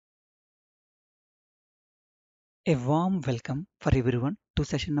A warm welcome for everyone to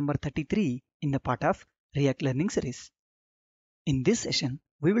session number 33 in the part of React Learning series. In this session,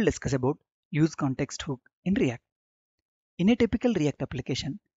 we will discuss about use context hook in React. In a typical React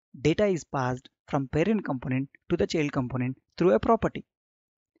application, data is passed from parent component to the child component through a property.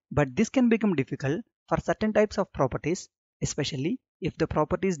 But this can become difficult for certain types of properties, especially if the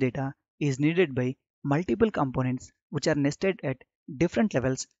properties data is needed by multiple components which are nested at different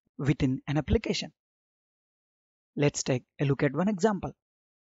levels within an application. Let's take a look at one example.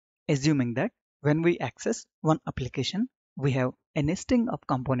 Assuming that when we access one application, we have a nesting of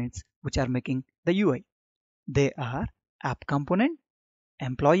components which are making the UI. They are app component,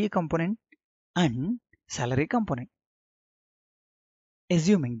 employee component, and salary component.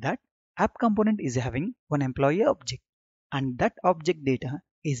 Assuming that app component is having one employee object and that object data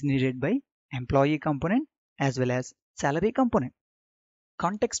is needed by employee component as well as salary component.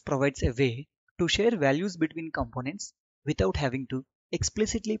 Context provides a way to share values between components without having to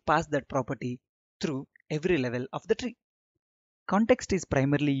explicitly pass that property through every level of the tree. Context is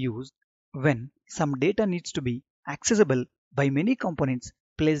primarily used when some data needs to be accessible by many components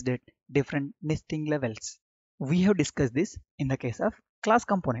placed at different nesting levels. We have discussed this in the case of class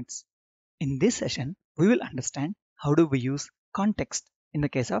components. In this session, we will understand how do we use context in the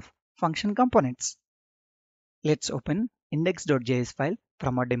case of function components. Let's open index.js file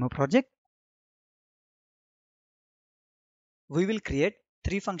from our demo project. We will create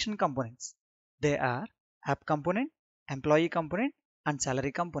three function components. They are app component, employee component, and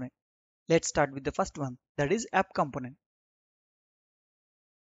salary component. Let's start with the first one, that is app component.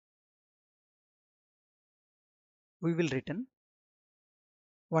 We will return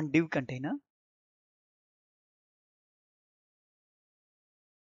one div container.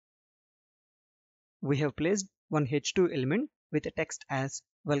 We have placed one h2 element with a text as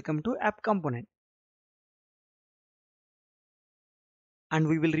welcome to app component. And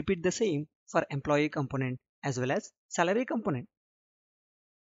we will repeat the same for employee component as well as salary component.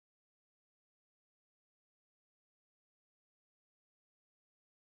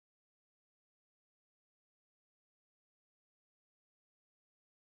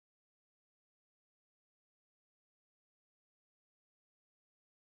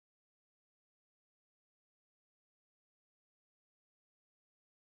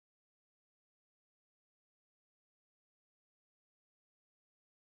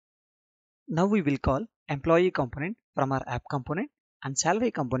 Now we will call employee component from our app component and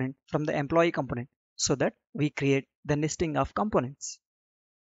salary component from the employee component so that we create the nesting of components.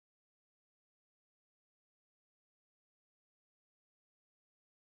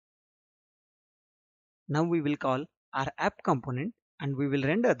 Now we will call our app component and we will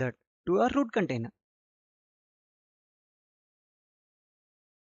render that to our root container.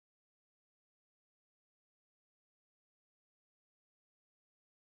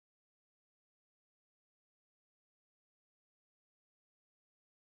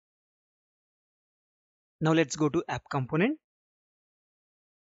 Now let's go to app component.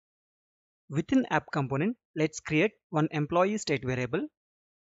 Within app component, let's create one employee state variable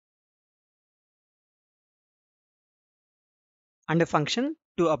and a function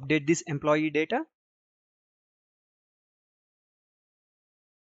to update this employee data.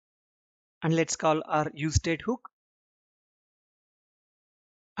 And let's call our useState hook.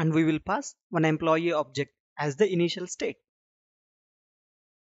 And we will pass one employee object as the initial state.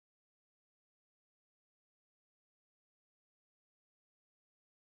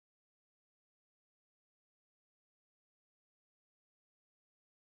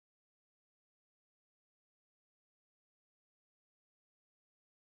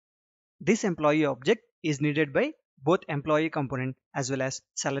 This employee object is needed by both employee component as well as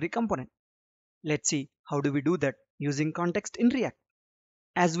salary component. Let's see how do we do that using context in React.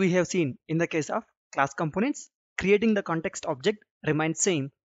 As we have seen in the case of class components, creating the context object remains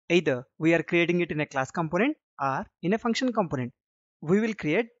same. Either we are creating it in a class component or in a function component. We will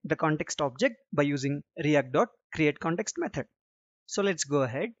create the context object by using react.createContext method. So let's go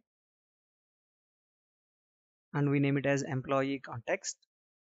ahead and we name it as employee context.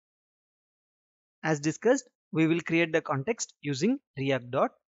 As discussed, we will create the context using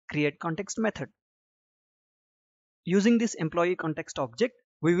react.createContext method. Using this employee context object,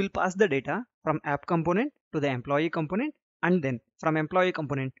 we will pass the data from app component to the employee component and then from employee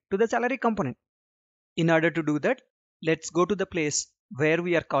component to the salary component. In order to do that, let's go to the place where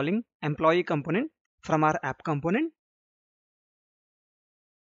we are calling employee component from our app component.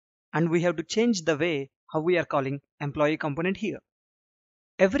 And we have to change the way how we are calling employee component here.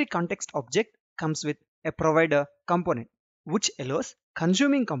 Every context object comes with a provider component, which allows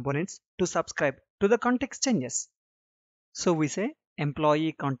consuming components to subscribe to the context changes. So we say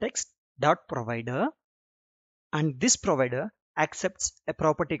employee context dot provider, and this provider accepts a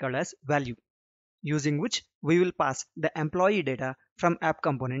property called as value, using which we will pass the employee data from app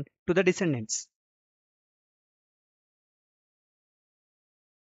component to the descendants.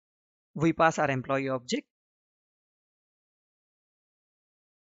 We pass our employee object,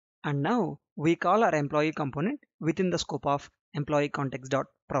 and now we call our employee component within the scope of employee context dot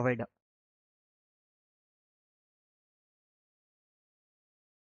provider.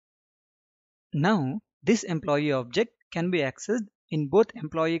 Now this employee object can be accessed in both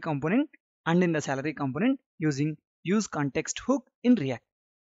employee component and in the salary component using useContext hook in React.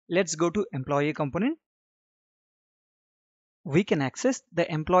 Let's go to employee component. We can access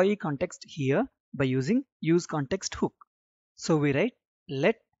the employee context here by using useContext hook. So we write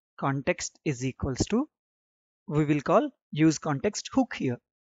let context is equals to, we will call useContext hook here,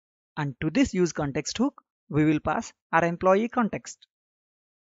 and to this useContext hook we will pass our employee context.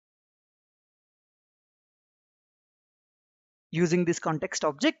 Using this context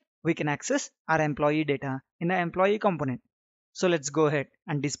object, we can access our employee data in the employee component. So let's go ahead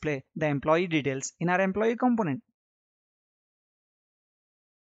and display the employee details in our employee component.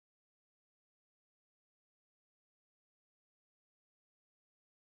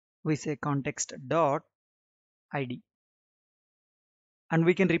 We say context dot id, and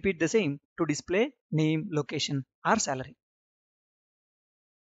we can repeat the same to display name, location, or salary.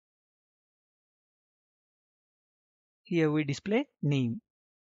 Here we display name,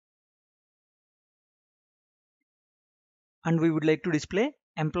 and we would like to display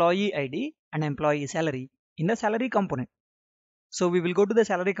employee id and employee salary in the salary component. So we will go to the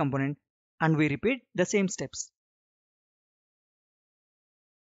salary component and we repeat the same steps.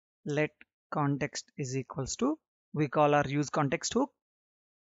 Let context is equals to, we call our useContext hook.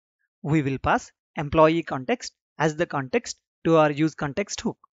 We will pass employee context as the context to our useContext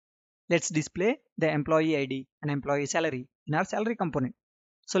hook. Let's display the employee ID and employee salary in our salary component.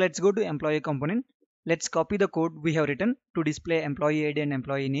 So let's go to employee component. Let's copy the code we have written to display employee ID and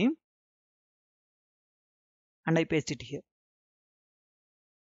employee name, and I paste it here.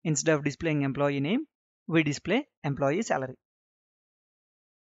 Instead of displaying employee name, we display employee salary.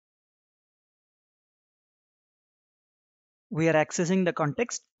 We are accessing the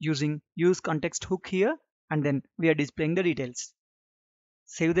context using useContext hook here, and then we are displaying the details.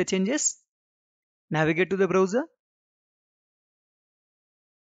 Save the changes. Navigate to the browser.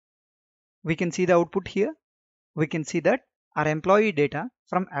 We can see the output here. We can see that our employee data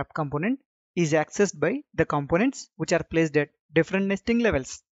from app component is accessed by the components which are placed at different nesting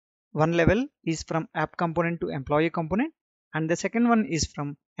levels. One level is from app component to employee component, and the second one is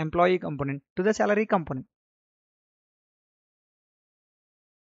from employee component to the salary component.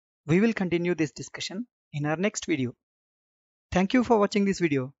 We will continue this discussion in our next video. Thank you for watching this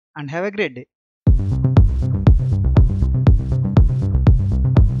video and have a great day.